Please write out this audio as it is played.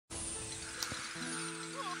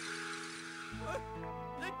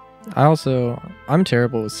I'm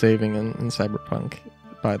terrible with saving in Cyberpunk,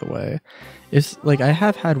 by the way. It's like I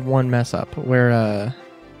have had one mess up where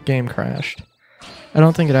game crashed. I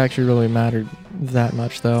don't think it actually really mattered that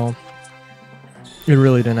much though. It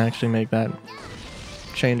really didn't actually make that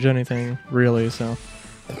change anything, really, so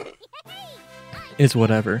it's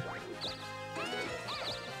whatever.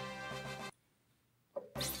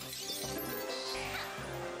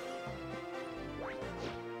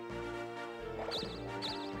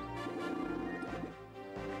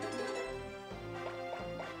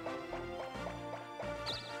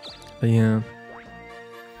 But yeah,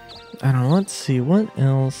 I don't know, let's see, what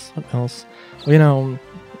else? Well, you know,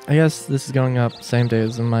 I guess this is going up same day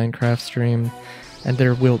as the Minecraft stream, and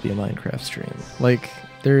there will be a Minecraft stream. Like,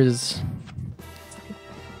 there is...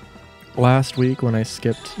 Last week when I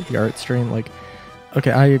skipped the art stream, like, okay,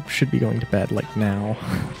 I should be going to bed, like, now.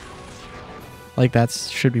 Like,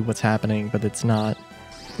 should be what's happening, but it's not.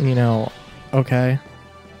 You know, okay.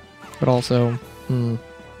 But also,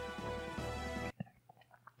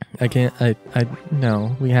 I can't,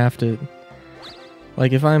 no, we have to,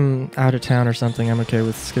 like, if I'm out of town or something, I'm okay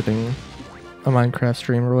with skipping a Minecraft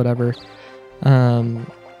stream or whatever,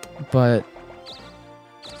 but,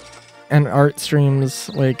 and art streams,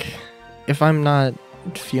 like, if I'm not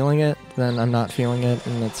feeling it, then I'm not feeling it,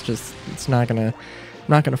 and it's not gonna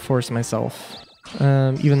force myself,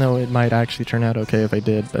 even though it might actually turn out okay if I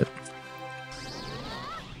did, but,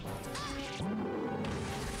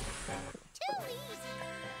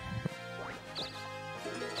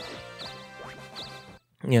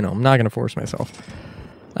 you know, I'm not gonna force myself.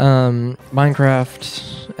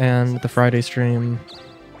 Minecraft and the Friday stream,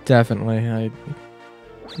 definitely.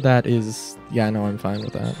 That is, yeah, no, I'm fine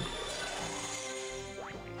with that.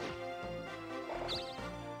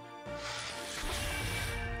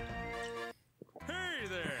 Hey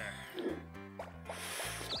there.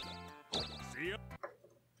 See ya.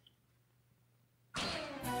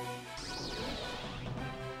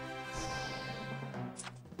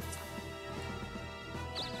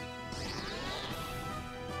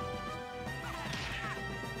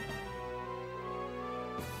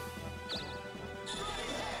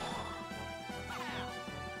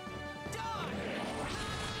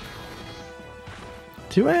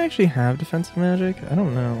 Do I actually have defensive magic? I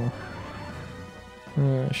don't know.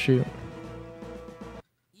 Shoot.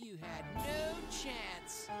 You had no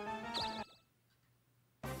chance.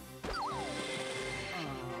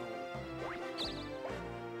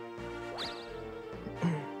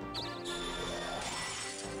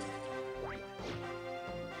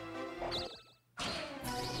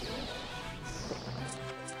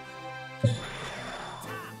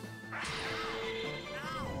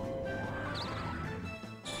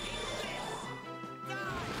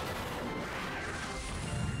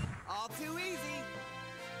 All too easy.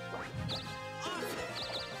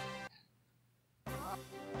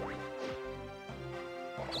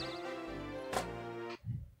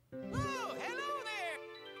 Oh, hello there.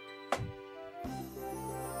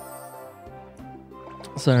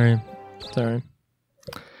 Sorry.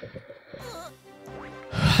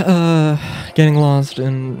 Getting lost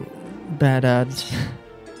in bad ads.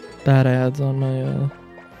 Bad ads on my,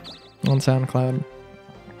 on SoundCloud.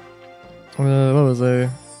 What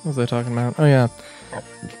was I talking about? Oh yeah.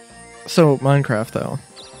 So, Minecraft though.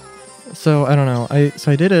 So, I don't know.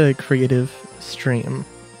 I did a creative stream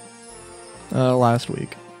last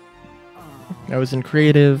week. I was in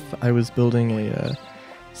creative. I was building a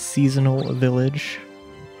seasonal village.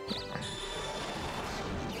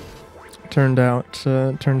 Turned out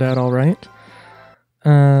all right.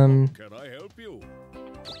 Can I help you?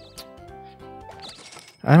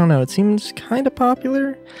 I don't know. It seems kind of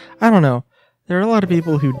popular. I don't know. There are a lot of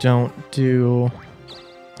people who don't do.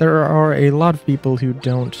 There are a lot of people who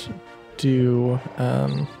don't do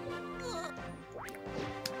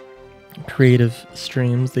creative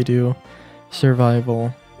streams. They do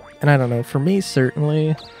survival, and I don't know. For me,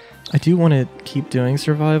 certainly, I do want to keep doing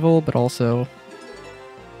survival, but also,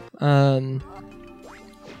 I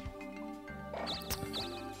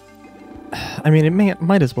mean, it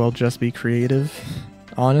might as well just be creative,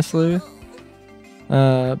 honestly.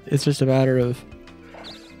 It's just a matter of,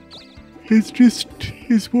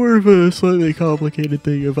 it's more of a slightly complicated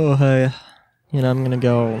thing of, oh hey, you know, I'm gonna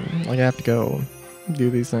go, like, I have to go do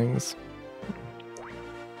these things.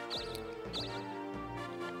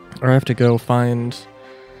 Or I have to go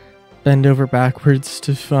bend over backwards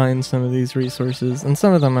to find some of these resources, and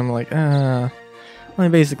some of them I'm like, I'm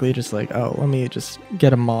basically just like, oh, let me just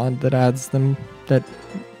get a mod that adds them, that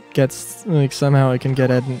gets, like, somehow I can get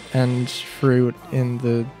end fruit in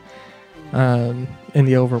the in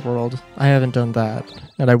the overworld. I haven't done that,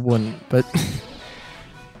 and I wouldn't, but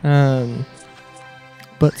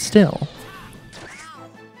but still.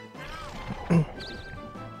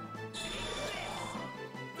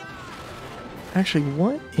 Actually,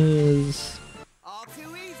 what is... All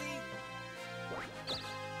too easy.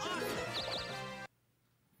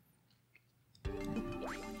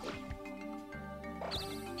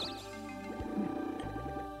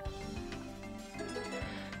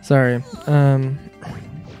 Sorry,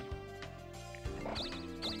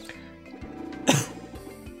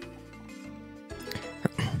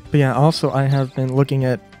 but yeah, also I have been looking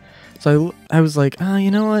at... So I was like, you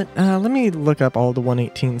know what, let me look up all the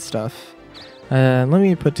 118 stuff. Let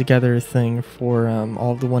me put together a thing for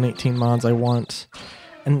all of the 118 mods I want.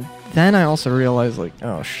 And then I also realized, like,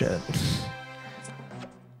 oh shit.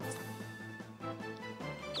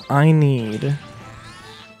 I need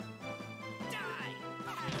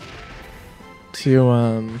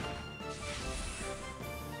to,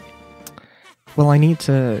 well, I need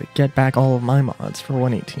to get back all of my mods for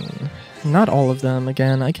 118. Not all of them,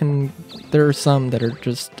 again, there are some that are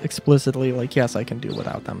just explicitly like, yes, I can do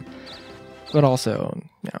without them. But also,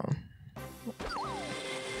 you know,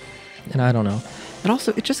 and I don't know.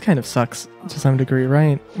 It just kind of sucks to some degree,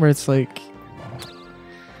 right? Where it's like,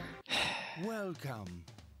 Welcome.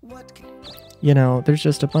 What can... you know, there's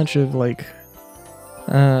just a bunch of like,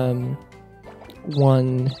 Come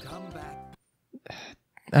back.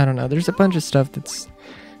 I don't know, there's a bunch of stuff that's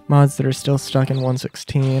mods that are still stuck in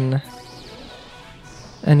 116.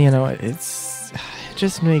 And you know, it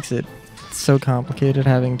just makes it so complicated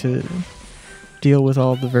having to deal with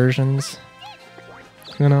all the versions,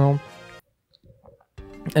 you know?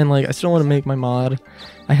 And like, I still want to make my mod.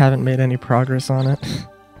 I haven't made any progress on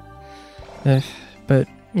it. But,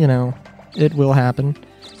 you know, it will happen.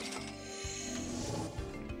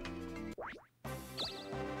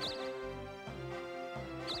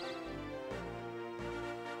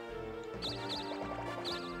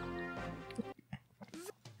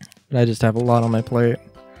 But I just have a lot on my plate.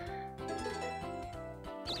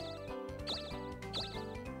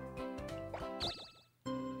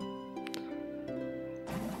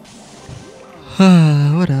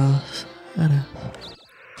 What else? I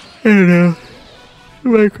don't know.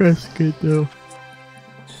 Minecraft's good though.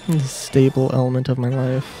 It's a stable element of my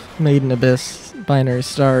life. Maiden Abyss Binary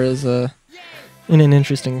Star is in an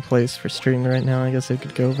interesting place for streaming right now. I guess I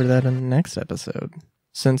could go over that in the next episode.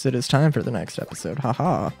 Since it is time for the next episode.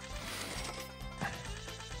 Haha.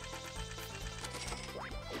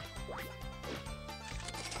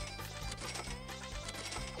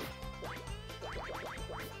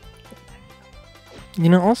 You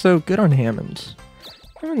know, also, good on Hammond.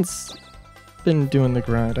 Hammond's been doing the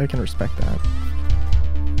grind. I can respect that.